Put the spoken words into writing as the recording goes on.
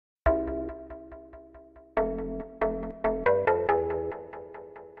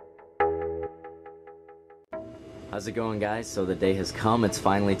How's it going, guys? So the day has come. It's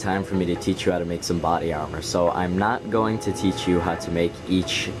finally time for me to teach you how to make some body armor. So I'm not going to teach you how to make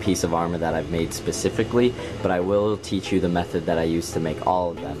each piece of armor that I've made specifically, but I will teach you the method that I use to make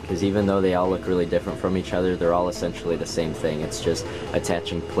all of them, because even though they all look really different from each other, they're all essentially the same thing. It's just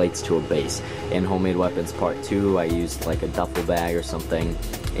attaching plates to a base. In Homemade Weapons Part 2, I used like a duffel bag or something.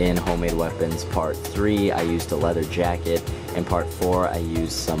 In Homemade Weapons Part 3, I used a leather jacket. In Part 4, I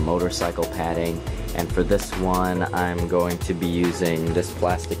used some motorcycle padding. And for this one, I'm going to be using this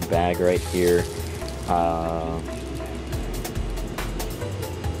plastic bag right here. Well,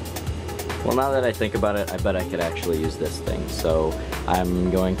 now that I think about it, I bet I could actually use this thing. So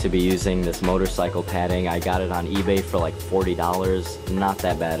I'm going to be using this motorcycle padding. I got it on eBay for like $40. Not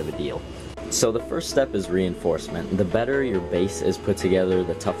that bad of a deal. So the first step is reinforcement. The better your base is put together,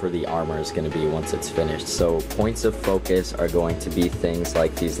 the tougher the armor is going to be once it's finished. So points of focus are going to be things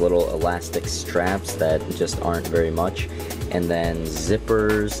like these little elastic straps that just aren't very much, and then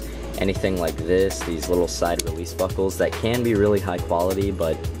zippers, anything like this, these little side release buckles that can be really high quality,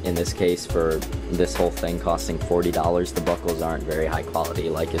 but in this case, for this whole thing costing $40, the buckles aren't very high quality.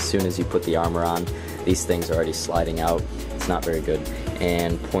 Like as soon as you put the armor on, these things are already sliding out. It's not very good.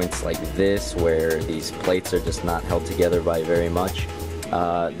 And points like this, where these plates are just not held together by very much.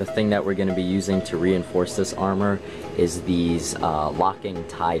 The thing that we're going to be using to reinforce this armor is these locking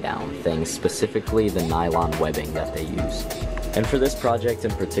tie-down things, specifically the nylon webbing that they use. And for this project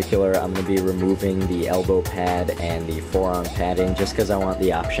in particular, I'm going to be removing the elbow pad and the forearm padding just because I want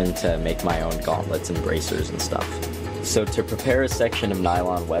the option to make my own gauntlets and bracers and stuff. So to prepare a section of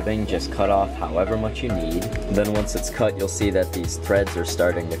nylon webbing, just cut off however much you need. Then once it's cut, you'll see that these threads are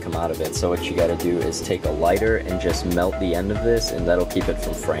starting to come out of it. So what you gotta do is take a lighter and just melt the end of this, and that'll keep it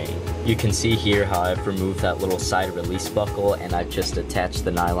from fraying. You can see here how I've removed that little side release buckle, and I've just attached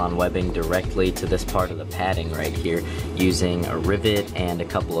the nylon webbing directly to this part of the padding right here using a rivet and a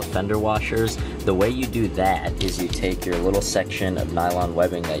couple of fender washers. The way you do that is you take your little section of nylon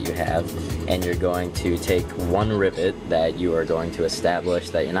webbing that you have, and you're going to take one rivet that you are going to establish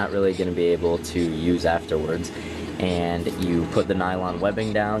that you're not really going to be able to use afterwards, and you put the nylon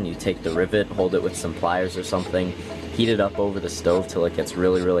webbing down, you take the rivet, hold it with some pliers or something, heat it up over the stove till it gets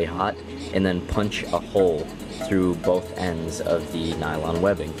really hot, and then punch a hole through both ends of the nylon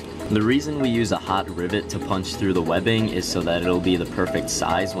webbing. The reason we use a hot rivet to punch through the webbing is so that it'll be the perfect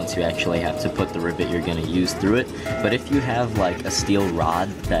size once you actually have to put the rivet you're going to use through it. But if you have like a steel rod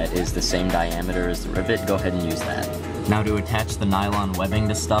that is the same diameter as the rivet, go ahead and use that. Now to attach the nylon webbing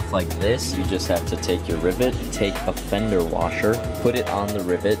to stuff like this, you just have to take your rivet, take a fender washer, put it on the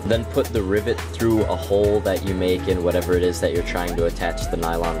rivet, then put the rivet through a hole that you make in whatever it is that you're trying to attach the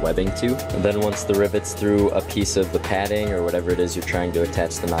nylon webbing to. And then once the rivet's through a piece of the padding or whatever it is you're trying to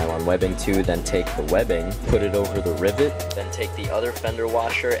attach the nylon webbing to, then take the webbing, put it over the rivet, then take the other fender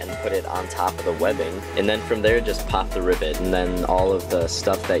washer and put it on top of the webbing. And then from there, just pop the rivet, and then all of the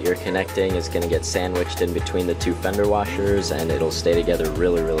stuff that you're connecting is going to get sandwiched in between the two fender washers, and it'll stay together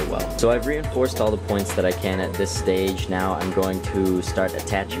really well. So I've reinforced all the points that I can at this stage. Now I'm going to start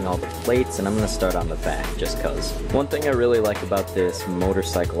attaching all the plates, and I'm going to start on the back just cause. One thing I really like about this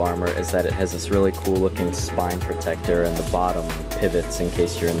motorcycle armor is that it has this really cool looking spine protector, and the bottom pivots in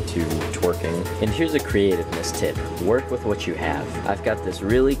case you're into twerking. And here's a creativeness tip: work with what you have. I've got this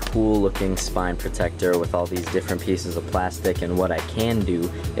really cool looking spine protector with all these different pieces of plastic, and what I can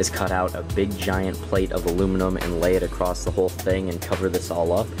do is cut out a big giant plate of aluminum and lay it across the whole thing and cover this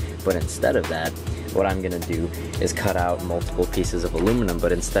all up. But instead of that, what I'm gonna do is cut out multiple pieces of aluminum,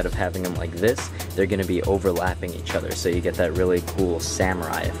 but instead of having them like this, they're gonna be overlapping each other, so you get that really cool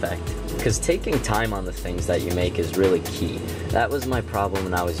samurai effect. Because taking time on the things that you make is really key. That was my problem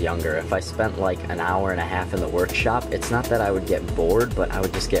when I was younger. If I spent like an hour and a half in the workshop, it's not that I would get bored, but I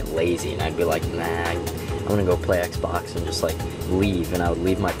would just get lazy, and I'd be like, nah, I'm gonna go play Xbox, and just like leave, and I would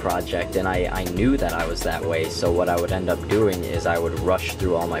leave my project. And I knew that I was that way, so what I would end up doing is I would rush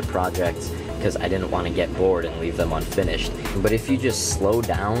through all my projects because I didn't want to get bored and leave them unfinished. But if you just slow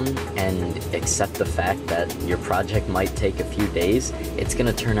down and accept the fact that your project might take a few days, it's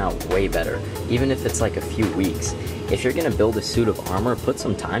gonna turn out way better, even if it's like a few weeks. If you're gonna build a suit of armor, put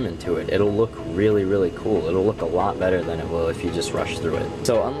some time into it. It'll look really cool. It'll look a lot better than it will if you just rush through it.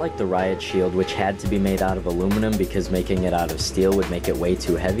 So unlike the riot shield, which had to be made out of aluminum because making it out of steel would make it way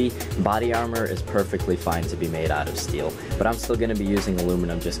too heavy, body armor is perfectly fine to be made out of steel. But I'm still gonna be using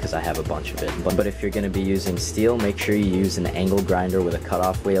aluminum just because I have a bunch of it. But if you're gonna be using steel, make sure you use an angle grinder with a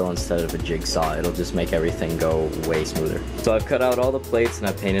cutoff wheel instead of a jigsaw. It'll just make everything go way smoother. So I've cut out all the plates and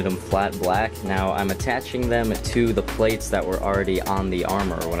I've painted them flat black. Now I'm attaching them to the plates that were already on the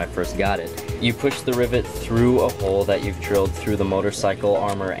armor when I first got it. You push the rivet through a hole that you've drilled through the motorcycle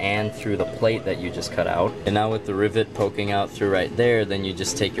armor and through the plate that you just cut out. And now with the rivet poking out through right there, then you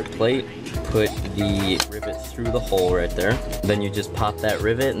just take your plate, put the rivet through the hole right there. Then you just pop that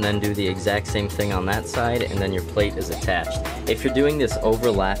rivet and then do the exact same thing on that side, and then your plate is attached. If you're doing this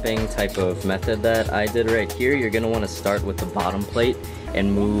overlapping type of method that I did right here, you're gonna wanna start with the bottom plate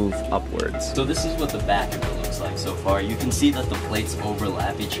and move upwards. So this is what the back of it looks like so far. You can see that the plates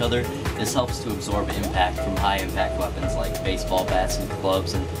overlap each other. This helps to absorb impact from high impact weapons like baseball bats and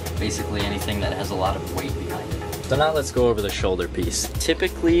clubs and basically anything that has a lot of weight behind it. So now let's go over the shoulder piece.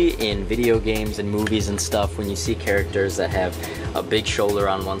 Typically in video games and movies and stuff, when you see characters that have a big shoulder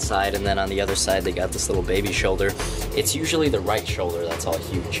on one side and then on the other side they got this little baby shoulder, it's usually the right shoulder that's all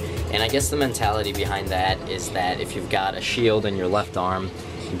huge. And I guess the mentality behind that is that if you've got a shield in your left arm,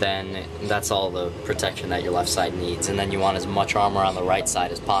 then that's all the protection that your left side needs. And then you want as much armor on the right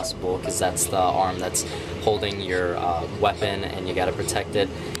side as possible because that's the arm that's holding your weapon and you gotta protect it.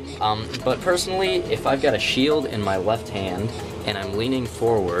 But personally, if I've got a shield in my left hand and I'm leaning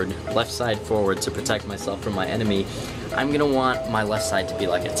forward, left side forward to protect myself from my enemy, I'm gonna want my left side to be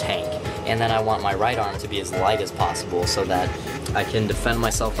like a tank. And then I want my right arm to be as light as possible so that I can defend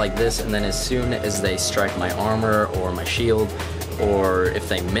myself like this, and then as soon as they strike my armor or my shield, or if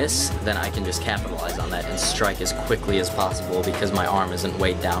they miss, then I can just capitalize on that and strike as quickly as possible because my arm isn't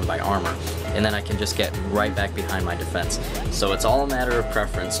weighed down by armor. And then I can just get right back behind my defense. So it's all a matter of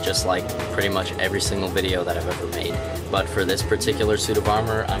preference, just like pretty much every single video that I've ever made. But for this particular suit of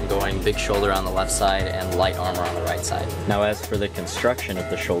armor, I'm going big shoulder on the left side and light armor on the right side. Now as for the construction of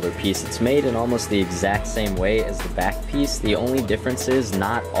the shoulder piece, it's made in almost the exact same way as the back piece. The only difference is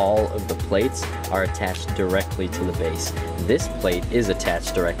not all of the plates are attached directly to the base. This plate is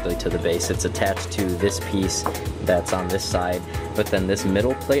attached directly to the base. It's attached to this piece that's on this side, but then this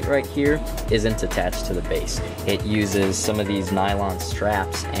middle plate right here isn't attached to the base. It uses some of these nylon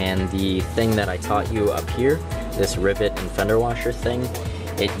straps, and the thing that I taught you up here, this rivet and fender washer thing,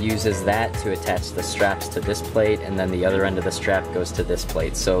 it uses that to attach the straps to this plate, and then the other end of the strap goes to this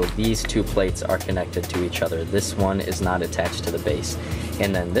plate. So these two plates are connected to each other. This one is not attached to the base.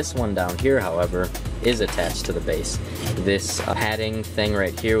 And then this one down here, however, is attached to the base. This padding thing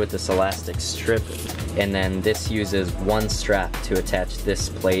right here with this elastic strip, and then this uses one strap to attach this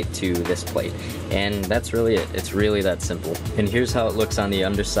plate to this plate. And that's really it. It's really that simple. And here's how it looks on the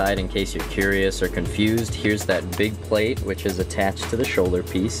underside in case you're curious or confused. Here's that big plate which is attached to the shoulder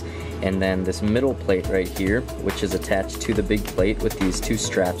piece, and then this middle plate right here which is attached to the big plate with these two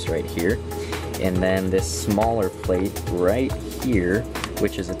straps right here, and then this smaller plate right here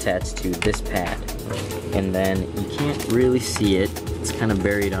which is attached to this pad. And then you can't really see it, it's kind of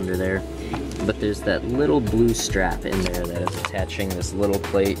buried under there, but there's that little blue strap in there that is attaching this little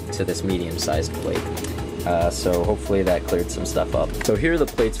plate to this medium-sized plate. So hopefully that cleared some stuff up. So here are the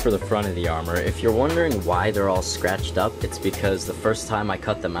plates for the front of the armor. If you're wondering why they're all scratched up, it's because the first time I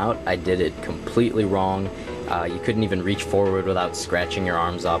cut them out, I did it completely wrong. You couldn't even reach forward without scratching your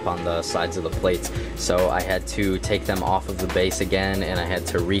arms up on the sides of the plates. So I had to take them off of the base again, and I had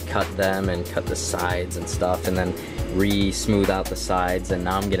to recut them and cut the sides and stuff, and then re-smooth out the sides, and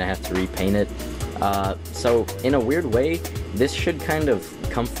now I'm gonna have to repaint it. So in a weird way, this should kind of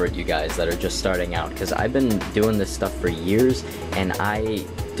comfort you guys that are just starting out, because I've been doing this stuff for years and I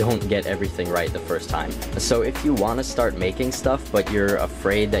don't get everything right the first time. So if you want to start making stuff but you're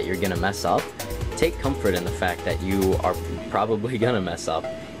afraid that you're gonna mess up, take comfort in the fact that you are probably gonna mess up.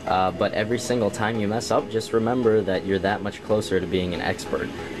 But every single time you mess up, just remember that you're that much closer to being an expert.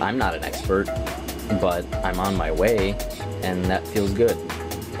 I'm not an expert, but I'm on my way, and that feels good.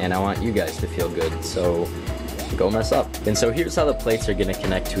 And I want you guys to feel good, so go mess up. And so here's how the plates are gonna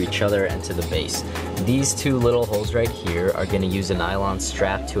connect to each other and to the base. These two little holes right here are gonna use a nylon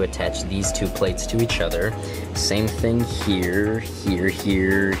strap to attach these two plates to each other. Same thing here, here,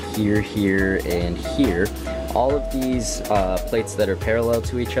 here, here, here, and here. All of these plates that are parallel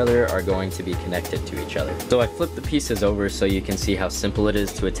to each other are going to be connected to each other. So I flipped the pieces over so you can see how simple it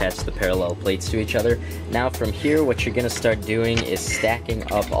is to attach the parallel plates to each other. Now from here, what you're gonna start doing is stacking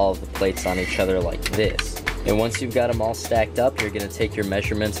up all of the plates on each other like this. And once you've got them all stacked up, you're going to take your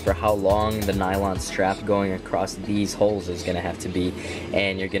measurements for how long the nylon strap going across these holes is going to have to be,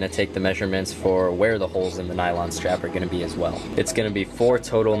 and you're going to take the measurements for where the holes in the nylon strap are going to be as well. It's going to be 4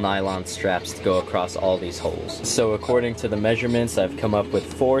 total nylon straps to go across all these holes. So according to the measurements, I've come up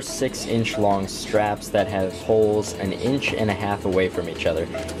with 4 6-inch long straps that have holes 1.5 inches away from each other.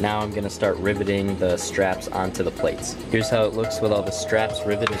 Now I'm going to start riveting the straps onto the plates. Here's how it looks with all the straps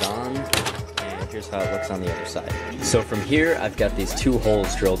riveted on. here's how it looks on the other side. So from here, I've got these 2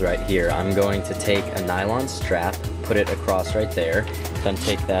 holes drilled right here. I'm going to take a nylon strap, put it across right there, then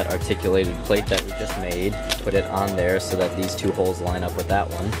take that articulated plate that we just made, put it on there so that these 2 holes line up with that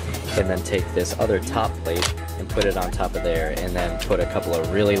one, and then take this other top plate and put it on top of there, and then put a couple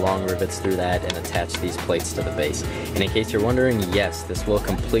of really long rivets through that and attach these plates to the base. And in case you're wondering, yes, this will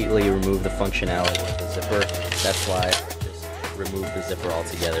completely remove the functionality of the zipper. That's why I just removed the zipper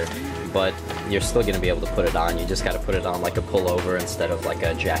altogether. But you're still going to be able to put it on. You just got to put it on like a pullover instead of like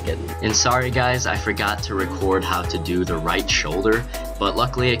a jacket. And sorry guys, I forgot to record how to do the right shoulder, but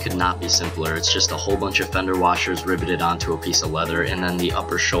luckily it could not be simpler. It's just a whole bunch of fender washers riveted onto a piece of leather, and then the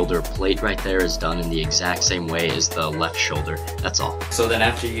upper shoulder plate right there is done in the exact same way as the left shoulder. That's all. So then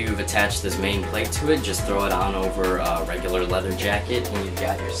after you've attached this main plate to it, just throw it on over a regular leather jacket and you've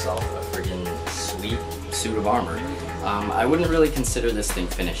got yourself a friggin' sweet suit of armor. I wouldn't really consider this thing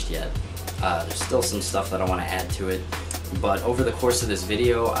finished yet. There's still some stuff that I want to add to it, but over the course of this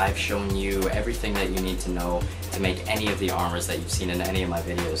video I've shown you everything that you need to know to make any of the armors that you've seen in any of my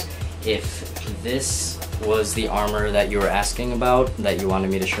videos. If this was the armor that you were asking about, that you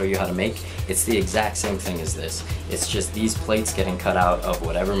wanted me to show you how to make, it's the exact same thing as this. It's just these plates getting cut out of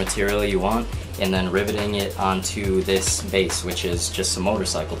whatever material you want and then riveting it onto this base, which is just some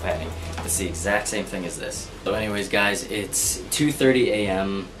motorcycle padding. It's the exact same thing as this. So anyways guys, it's 2:30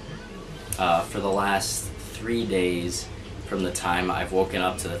 a.m. For the last 3 days, from the time I've woken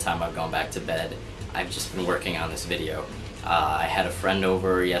up to the time I've gone back to bed, I've just been working on this video. I had a friend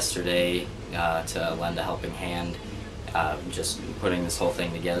over yesterday to lend a helping hand, just putting this whole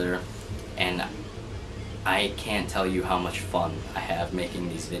thing together, and I can't tell you how much fun I have making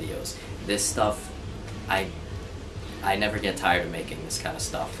these videos. This stuff, I never get tired of making this kind of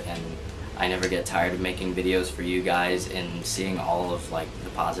stuff, and I never get tired of making videos for you guys and seeing all of like the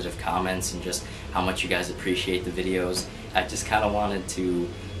positive comments and just how much you guys appreciate the videos. I just kind of wanted to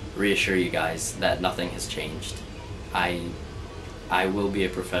reassure you guys that nothing has changed. I will be a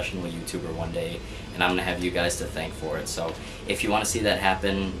professional YouTuber one day, and I'm gonna have you guys to thank for it. So if you want to see that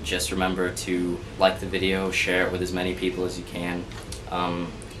happen, just remember to like the video, share it with as many people as you can.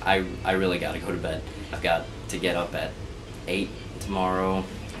 I really gotta go to bed. I've got to get up at 8 tomorrow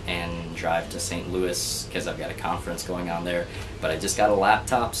and drive to St. Louis because I've got a conference going on there. But I just got a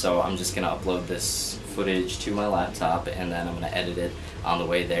laptop, so I'm just gonna upload this footage to my laptop and then I'm gonna edit it on the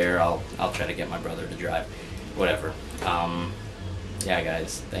way there. I'll try to get my brother to drive. Whatever. Yeah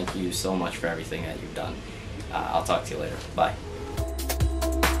guys, thank you so much for everything that you've done. I'll talk to you later. Bye.